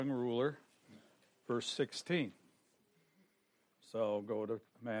verse 16. So go to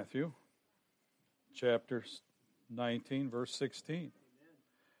Matthew chapter 19, verse 16.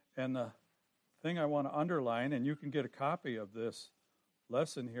 And the thing I want to underline, and you can get a copy of this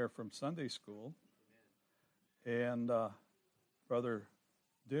lesson here from Sunday school, and Brother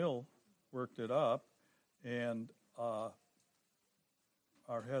Dill worked it up, and our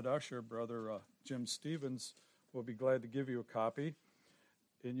head usher, Brother Jim Stevens, will be glad to give you a copy,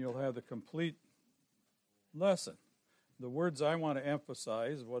 and you'll have the complete lesson. The words I want to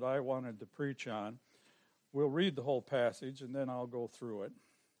emphasize, what I wanted to preach on, we'll read the whole passage, and then I'll go through it.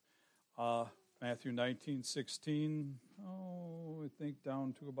 Matthew 19:16, I think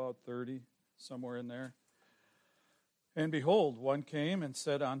down to about 30, somewhere in there. And behold, one came and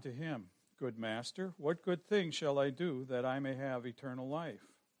said unto him, Good master, what good thing shall I do that I may have eternal life?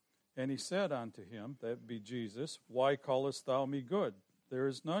 And he said unto him, that be Jesus, Why callest thou me good? There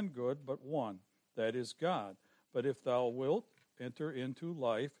is none good but one, that is God. But if thou wilt enter into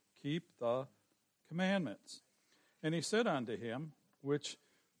life, keep the commandments. And he said unto him, which?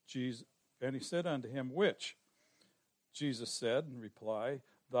 Jesus said in reply,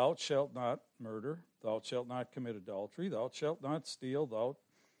 Thou shalt not murder, thou shalt not commit adultery, thou shalt not steal, thou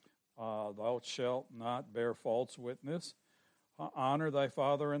shalt not bear false witness, honor thy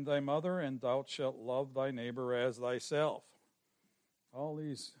father and thy mother, and thou shalt love thy neighbor as thyself. All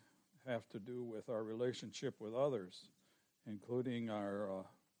these have to do with our relationship with others, including our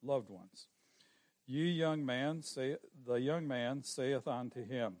loved ones. The young man saith unto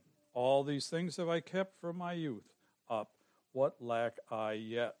him, All these things have I kept from my youth up. What lack I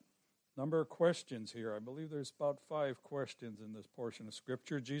yet? Number of questions here. I believe there's about 5 questions in this portion of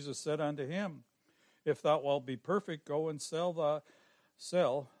Scripture. Jesus said unto him, If thou wilt be perfect, go and sell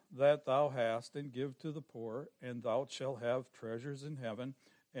that thou hast, and give to the poor, and thou shalt have treasures in heaven,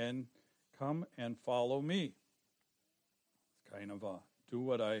 and come and follow me. It's kind of do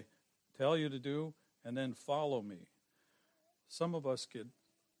what I tell you to do, and then follow me. Some of us get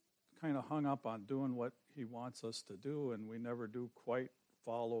kind of hung up on doing what he wants us to do, and we never do quite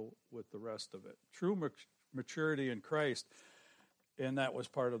follow with the rest of it. True maturity in Christ, and that was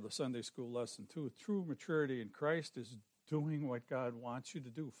part of the Sunday school lesson too, true maturity in Christ is doing what God wants you to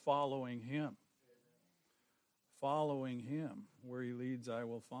do, following him. Following him. Where he leads, I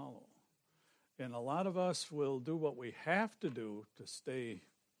will follow. And a lot of us will do what we have to do to stay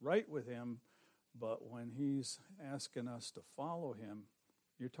right with him, but when he's asking us to follow him,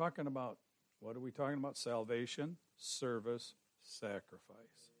 you're talking about, what are we talking about? Salvation, service,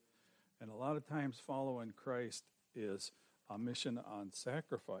 sacrifice. And a lot of times following Christ is a mission on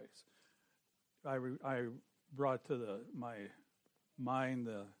sacrifice. I brought to my mind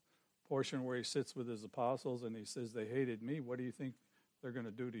the portion where he sits with his apostles and he says, they hated me. What do you think they're going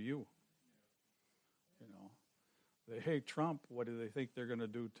to do to you? You know, they hate Trump. What do they think they're going to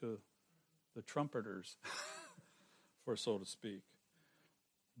do to the trumpeters, for so to speak?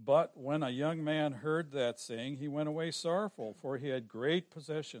 But when a young man heard that saying, he went away sorrowful, for he had great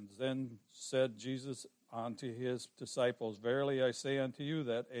possessions. Then said Jesus unto his disciples, Verily I say unto you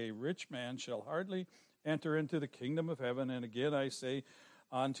that a rich man shall hardly enter into the kingdom of heaven. And again I say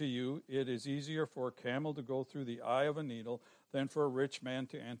unto you, it is easier for a camel to go through the eye of a needle than for a rich man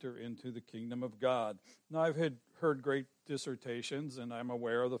to enter into the kingdom of God. Now I've heard great dissertations, and I'm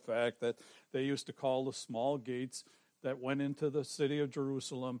aware of the fact that they used to call the small gates that went into the city of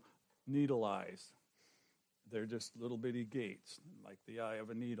Jerusalem needle eyes. They're just little bitty gates, like the eye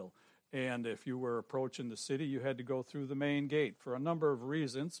of a needle. And if you were approaching the city, you had to go through the main gate for a number of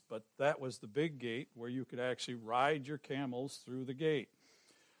reasons, but that was the big gate where you could actually ride your camels through the gate.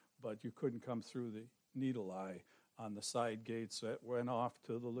 But you couldn't come through the needle eye on the side gates that went off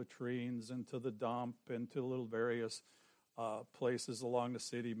to the latrines and to the dump and to little various places along the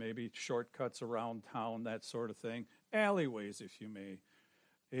city, maybe shortcuts around town, that sort of thing. Alleyways, if you may.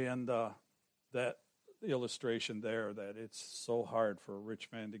 And that illustration there, that it's so hard for a rich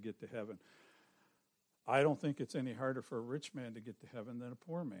man to get to heaven. I don't think it's any harder for a rich man to get to heaven than a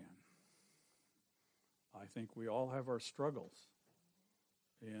poor man. I think we all have our struggles,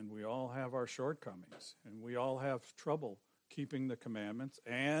 and we all have our shortcomings, and we all have trouble keeping the commandments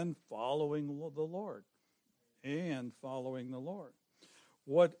and following the Lord.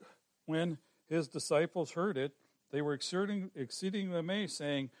 When his disciples heard it, they were exceedingly amazed,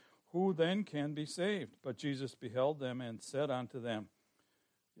 saying, Who then can be saved? But Jesus beheld them and said unto them,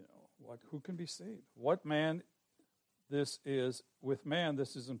 who can be saved? What man this is, with man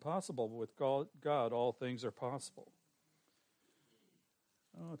this is impossible, but with God all things are possible.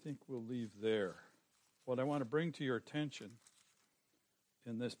 I think we'll leave there. What I want to bring to your attention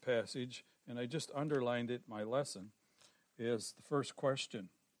in this passage, and I just underlined it in my lesson, is the first question.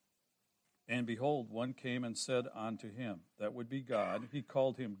 And behold, one came and said unto him, that would be God. He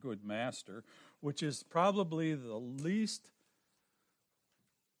called him good master, which is probably the least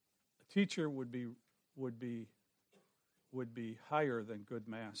a teacher would be higher than good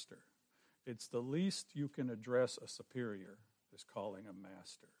master. It's the least you can address a superior, is calling a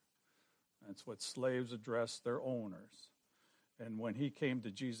master. That's what slaves address their owners. And when he came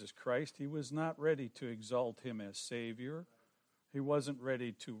to Jesus Christ, he was not ready to exalt him as Savior. He wasn't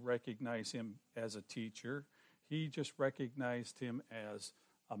ready to recognize him as a teacher. He just recognized him as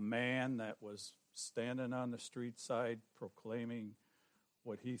a man that was standing on the street side proclaiming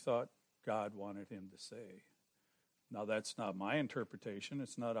what he thought God wanted him to say. Now, that's not my interpretation.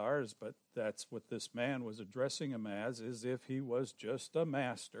 It's not ours, but that's what this man was addressing him as if he was just a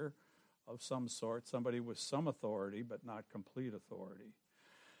master of some sort, somebody with some authority, but not complete authority.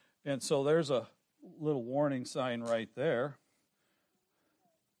 And so there's a little warning sign right there.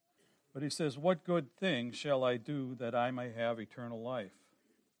 But he says, what good thing shall I do that I may have eternal life?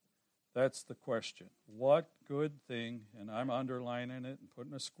 That's the question. What good thing, and I'm underlining it and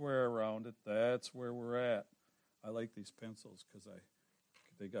putting a square around it, that's where we're at. I like these pencils because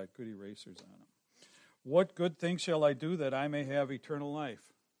they got good erasers on them. What good thing shall I do that I may have eternal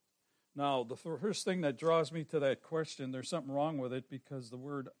life? Now, the first thing that draws me to that question, there's something wrong with it because the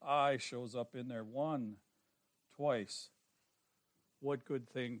word I shows up in there twice. What good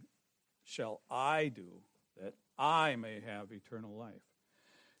thing shall I do that I may have eternal life?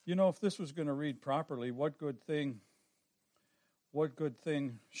 You know, if this was going to read properly, what good thing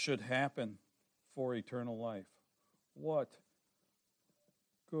should happen for eternal life? What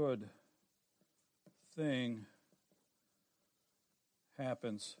good thing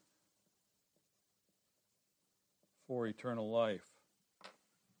happens for eternal life?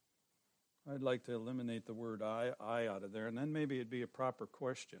 I'd like to eliminate the word I out of there, and then maybe it'd be a proper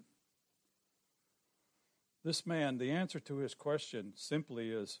question. This man, the answer to his question simply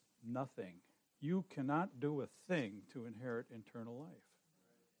is nothing. You cannot do a thing to inherit eternal life.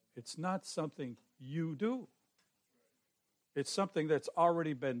 It's not something you do. It's something that's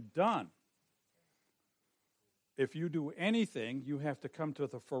already been done. If you do anything, you have to come to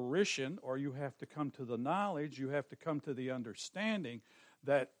the fruition, or you have to come to the knowledge, you have to come to the understanding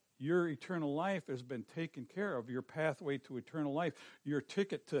that your eternal life has been taken care of, your pathway to eternal life, your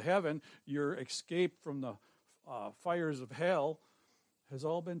ticket to heaven, your escape from the fires of hell has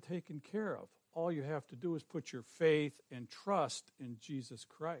all been taken care of. All you have to do is put your faith and trust in Jesus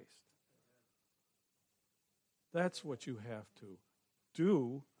Christ. That's what you have to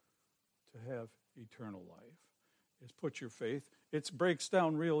do to have eternal life, is put your faith. It breaks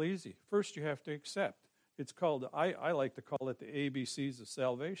down real easy. First, you have to accept. It's called, I like to call it the ABCs of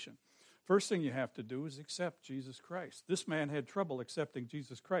salvation. First thing you have to do is accept Jesus Christ. This man had trouble accepting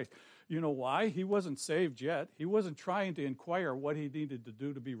Jesus Christ. You know why? He wasn't saved yet. He wasn't trying to inquire what he needed to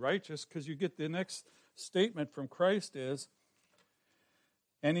do to be righteous, because you get the next statement from Christ is,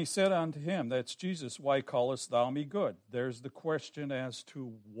 and he said unto him, that's Jesus, why callest thou me good? There's the question as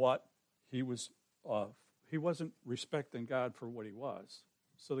to what he was. He wasn't respecting God for what he was.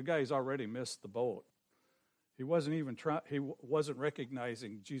 So the guy's already missed the boat. He wasn't even he wasn't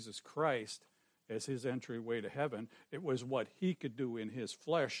recognizing Jesus Christ as his entryway to heaven. It was what he could do in his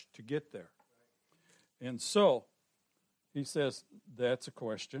flesh to get there. And so he says, that's a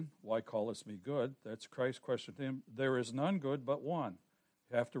question. Why callest me good? That's Christ's question to him. There is none good but one.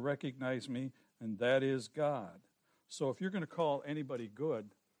 You have to recognize me, and that is God. So if you're going to call anybody good,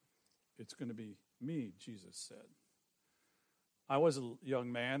 it's going to be me, Jesus said. I was a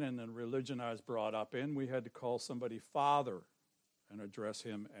young man, and in the religion I was brought up in, we had to call somebody Father and address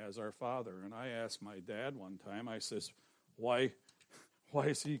him as our Father. And I asked my dad one time, I says, why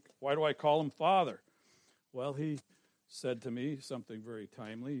do I call him Father? Well, he said to me something very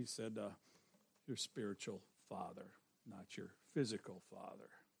timely. He said, your spiritual father, not your physical father.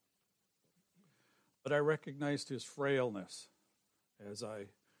 But I recognized his frailness as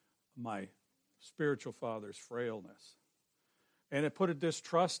my spiritual father's frailness. And it put a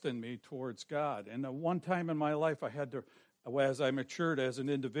distrust in me towards God. And at one time in my life, I had to, as I matured as an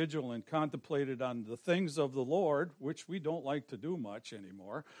individual and contemplated on the things of the Lord, which we don't like to do much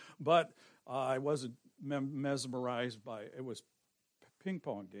anymore, but I wasn't mesmerized by, it was ping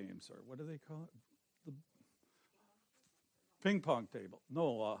pong games, or what do they call it? The ping pong table.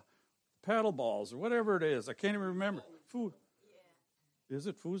 No, paddle balls, or whatever it is. I can't even remember. Is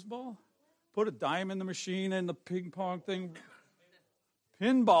it foosball? Put a dime in the machine and the ping pong thing.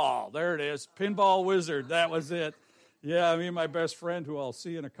 Pinball, there it is. Pinball Wizard, that was it. Yeah, me and my best friend, who I'll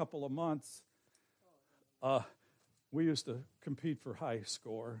see in a couple of months, we used to compete for high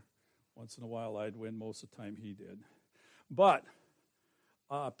score. Once in a while I'd win, most of the time he did. But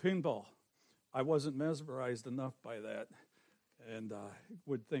pinball, I wasn't mesmerized enough by that, and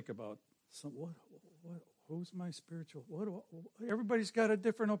would think about who's my spiritual? Everybody's got a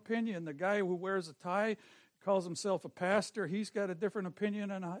different opinion. The guy who wears a tie, calls himself a pastor, he's got a different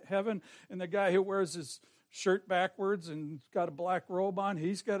opinion on heaven, and the guy who wears his shirt backwards and got a black robe on,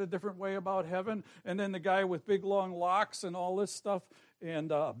 he's got a different way about heaven. And then the guy with big long locks and all this stuff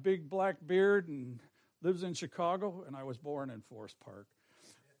and a big black beard and lives in Chicago, and I was born in Forest Park.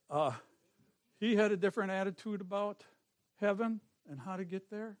 He had a different attitude about heaven and how to get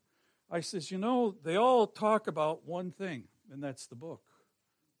there. I says, they all talk about one thing, and that's the book,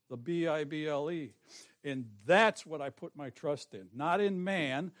 the Bible. And that's what I put my trust in, not in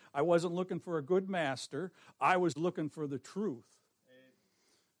man. I wasn't looking for a good master. I was looking for the truth.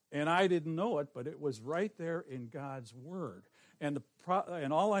 And I didn't know it, but it was right there in God's word. And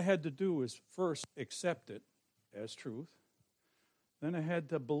all I had to do is first accept it as truth. Then I had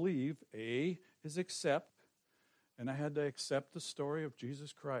to believe. A is accept. And I had to accept the story of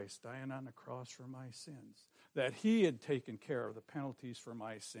Jesus Christ dying on the cross for my sins, that he had taken care of the penalties for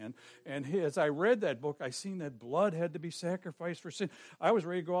my sin. And as I read that book, I seen that blood had to be sacrificed for sin. I was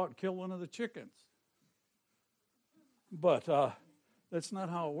ready to go out and kill one of the chickens. But that's not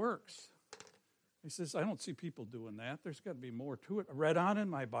how it works. He says, I don't see people doing that. There's got to be more to it. I read on in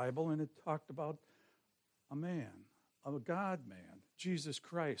my Bible, and it talked about a God-man, Jesus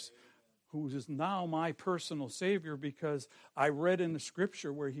Christ, who is now my personal Savior, because I read in the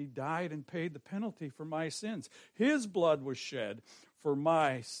Scripture where he died and paid the penalty for my sins. His blood was shed for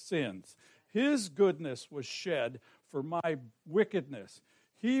my sins. His goodness was shed for my wickedness.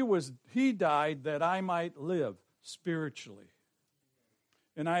 He died that I might live spiritually.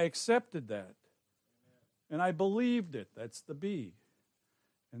 And I accepted that. And I believed it. That's the B.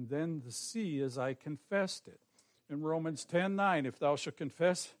 And then the C is I confessed it. In Romans 10:9, if thou shalt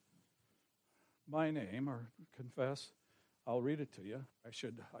confess my name, or confess, I'll read it to you.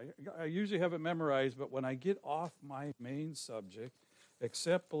 I usually have it memorized, but when I get off my main subject,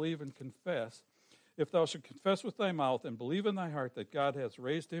 accept, believe, and confess, if thou shalt confess with thy mouth and believe in thy heart that God hath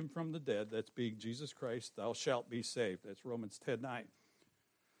raised him from the dead, that's being Jesus Christ, thou shalt be saved. That's Romans 10:9.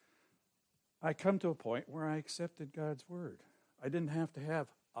 I come to a point where I accepted God's word. I didn't have to have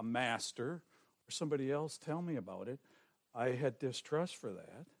a master or somebody else tell me about it. I had distrust for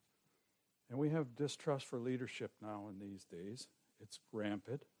that. And we have distrust for leadership now in these days. It's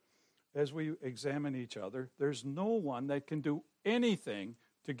rampant. As we examine each other, there's no one that can do anything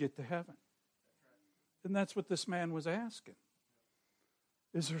to get to heaven. And that's what this man was asking.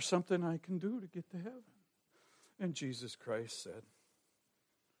 Is there something I can do to get to heaven? And Jesus Christ said,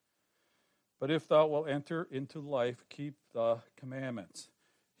 but if thou wilt enter into life, keep the commandments.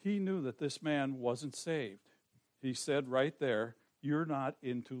 He knew that this man wasn't saved. He said right there, you're not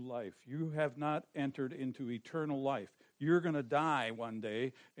into life. You have not entered into eternal life. You're going to die one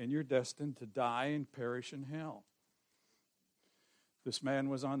day, and you're destined to die and perish in hell. This man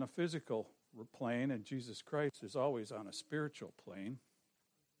was on a physical plane, and Jesus Christ is always on a spiritual plane.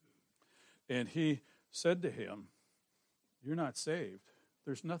 And he said to him, you're not saved.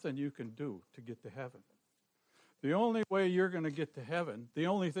 There's nothing you can do to get to heaven. The only way you're going to get to heaven, the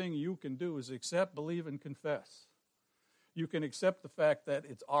only thing you can do is accept, believe, and confess. You can accept the fact that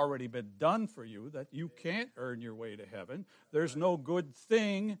it's already been done for you, that you can't earn your way to heaven. There's no good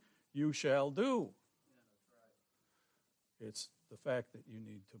thing you shall do. It's the fact that you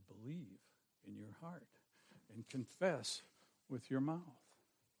need to believe in your heart and confess with your mouth.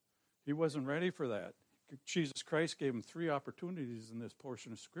 He wasn't ready for that. Jesus Christ gave him 3 opportunities in this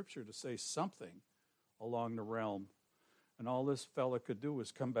portion of Scripture to say something along the realm. And all this fella could do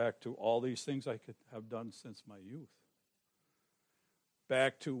was come back to all these things I could have done since my youth.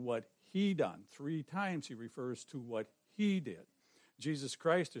 Back to what he done. 3 times he refers to what he did. Jesus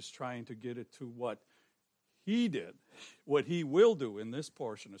Christ is trying to get it to what he did, what he will do in this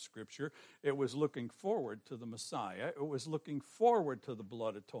portion of Scripture. It was looking forward to the Messiah. It was looking forward to the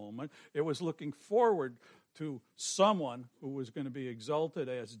blood atonement. It was looking forward to someone who was going to be exalted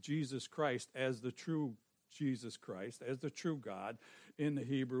as Jesus Christ, as the true Jesus Christ, as the true God. In the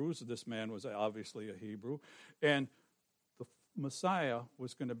Hebrews, this man was obviously a Hebrew, and the Messiah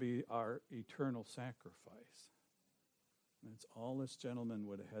was going to be our eternal sacrifice. And it's all this gentleman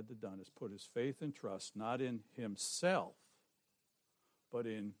would have had to done is put his faith and trust not in himself, but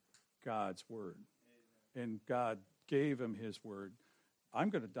in God's word. And God gave him his word. I'm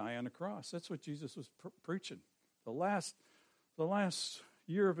going to die on the cross. That's what Jesus was preaching. the last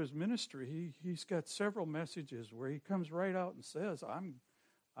year of his ministry, he's got several messages where he comes right out and says, I'm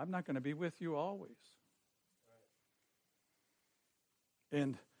not going to be with you always.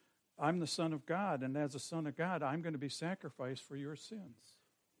 And I'm the Son of God, and as a Son of God, I'm going to be sacrificed for your sins.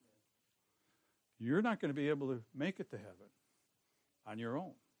 You're not going to be able to make it to heaven on your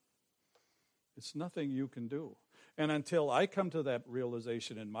own. It's nothing you can do. And until I come to that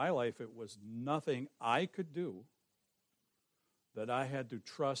realization in my life, it was nothing I could do, that I had to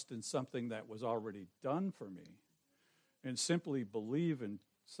trust in something that was already done for me and simply believe in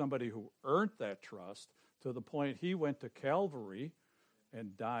somebody who earned that trust to the point he went to Calvary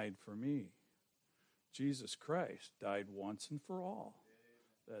and died for me. Jesus Christ died once and for all,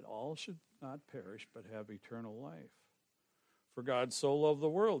 that all should not perish but have eternal life. For God so loved the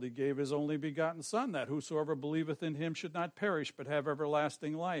world, he gave his only begotten Son, that whosoever believeth in him should not perish but have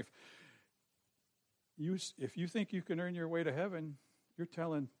everlasting life. If you think you can earn your way to heaven, you're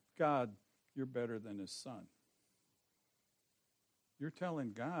telling God you're better than his Son. You're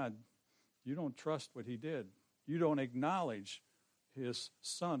telling God you don't trust what he did. You don't acknowledge his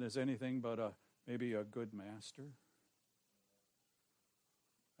Son as anything but maybe a good master.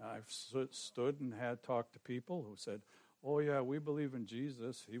 I've stood and had talked to people who said, oh yeah, we believe in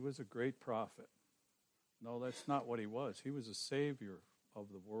Jesus. He was a great prophet. No, that's not what he was. He was a savior of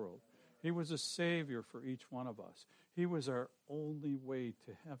the world. He was a savior for each one of us. He was our only way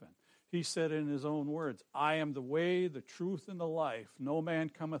to heaven. He said in his own words, I am the way, the truth, and the life. No man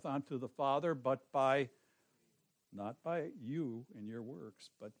cometh unto the Father but by, not by you and your works,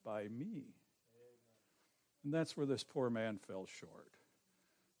 but by me. And that's where this poor man fell short.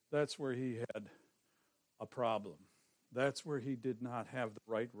 That's where he had a problem. That's where he did not have the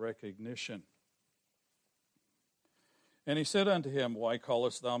right recognition. And he said unto him, why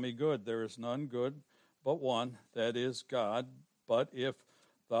callest thou me good? There is none good but one, that is God. But if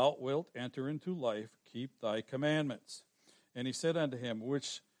thou wilt enter into life, keep thy commandments. And he said unto him,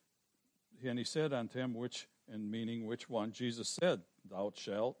 which, in meaning which one? Jesus said, thou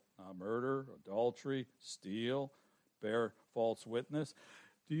shalt not murder, adultery, steal, bear false witness.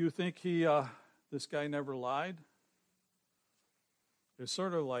 Do you think this guy never lied? It's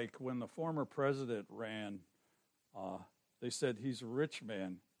sort of like when the former president ran, they said he's a rich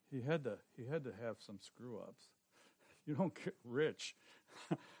man. He had to have some screw-ups. You don't get rich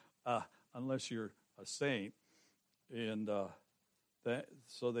unless you're a saint. And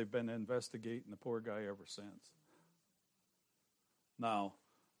so they've been investigating the poor guy ever since. Now,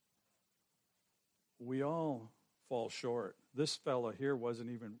 we all fall short. This fella here wasn't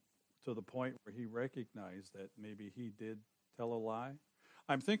even to the point where he recognized that maybe he did tell a lie.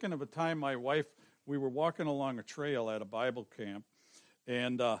 I'm thinking of a time my wife, we were walking along a trail at a Bible camp,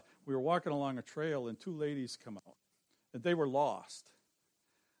 and we were walking along a trail, and two ladies come out, and they were lost.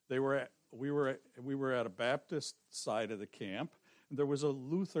 We were at a Baptist side of the camp, and there was a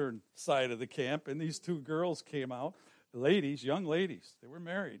Lutheran side of the camp, and these two girls came out, ladies, young ladies. They were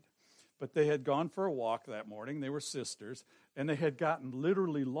married, but they had gone for a walk that morning. They were sisters, and they had gotten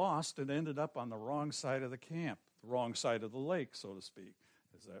literally lost and ended up on the wrong side of the camp, the wrong side of the lake, so to speak,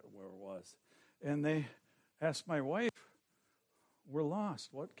 is that where it was. And they asked my wife, we're lost.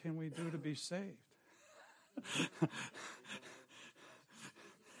 What can we do to be saved?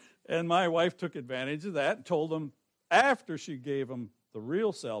 And my wife took advantage of that and told them, after she gave them the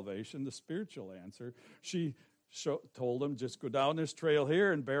real salvation, the spiritual answer, she told them, just go down this trail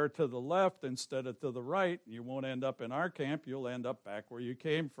here and bear to the left instead of to the right. You won't end up in our camp. You'll end up back where you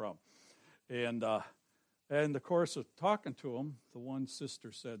came from. And in the course of talking to them, the one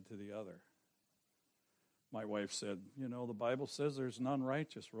sister said to the other, my wife said, you know, the Bible says there's none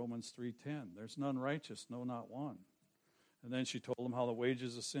righteous, Romans 3:10. There's none righteous, no, not one. And then she told them how the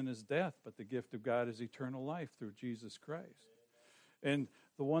wages of sin is death, but the gift of God is eternal life through Jesus Christ. And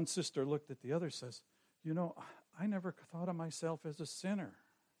the one sister looked at the other and says, you know, I never thought of myself as a sinner.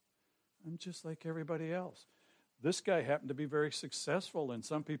 I'm just like everybody else. This guy happened to be very successful, and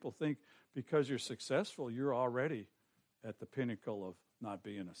some people think because you're successful, you're already at the pinnacle of not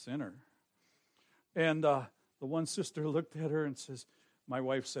being a sinner. And the one sister looked at her and says, my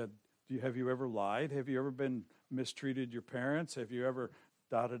wife said, have you ever lied? Have you ever been mistreated your parents? Have you ever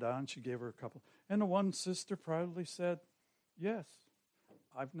dotted on? She gave her a couple. And the one sister proudly said, yes,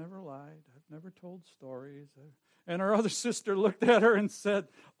 I've never lied. I've never told stories. And her other sister looked at her and said,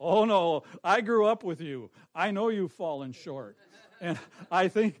 oh no, I grew up with you. I know you've fallen short. And I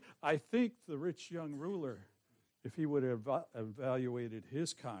think the rich young ruler, if he would have evaluated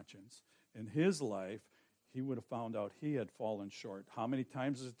his conscience in his life, he would have found out he had fallen short. How many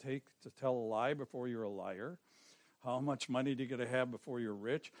times does it take to tell a lie before you're a liar? How much money do you got to have before you're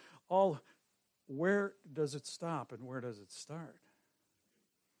rich? Where does it stop and where does it start?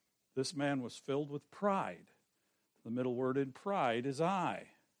 This man was filled with pride. The middle word in pride is I.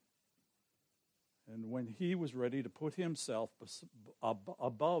 And when he was ready to put himself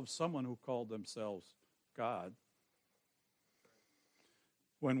above someone who called themselves God,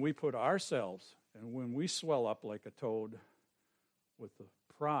 when we put ourselves and when we swell up like a toad with the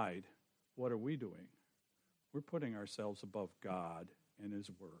pride, what are we doing? We're putting ourselves above God and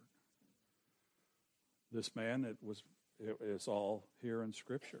His Word. This man, it's all here in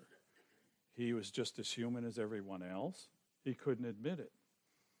Scripture. He was just as human as everyone else. He couldn't admit it.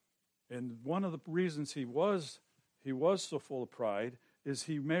 And one of the reasons he was so full of pride is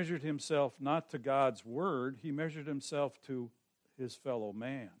he measured himself not to God's Word, he measured himself to his fellow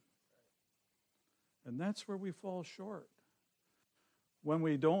man. And that's where we fall short. When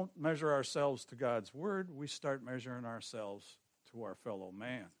we don't measure ourselves to God's Word, we start measuring ourselves to our fellow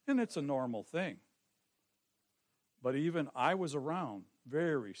man. And it's a normal thing. But even I was around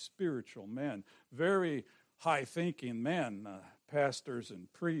very spiritual men, very high-thinking men, pastors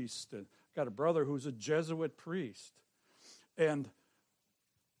and priests. And got a brother who's a Jesuit priest. And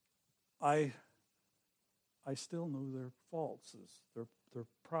I still knew their faults, their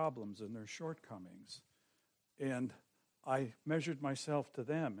problems and their shortcomings. And I measured myself to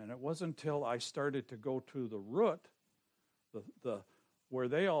them. And it wasn't until I started to go to the root, where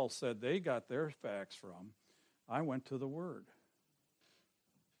they all said they got their facts from, I went to the Word.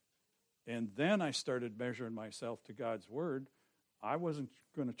 And then I started measuring myself to God's Word. I wasn't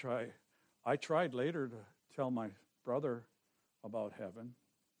going to try. I tried later to tell my brother about heaven.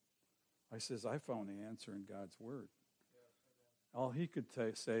 I says, I found the answer in God's Word. All he could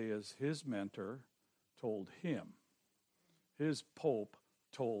say is his mentor told him. His pope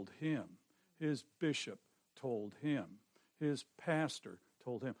told him. His bishop told him. His pastor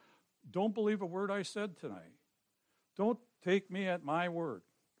told him. Don't believe a word I said tonight. Don't take me at my word.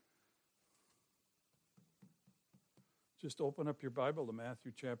 Just open up your Bible to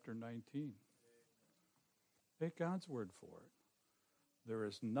Matthew chapter 19. Take God's word for it. There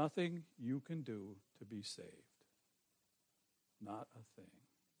is nothing you can do to be saved. Not a thing.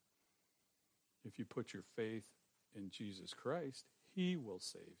 If you put your faith in Jesus Christ, He will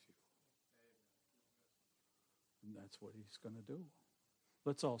save you. And that's what He's going to do.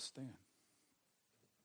 Let's all stand.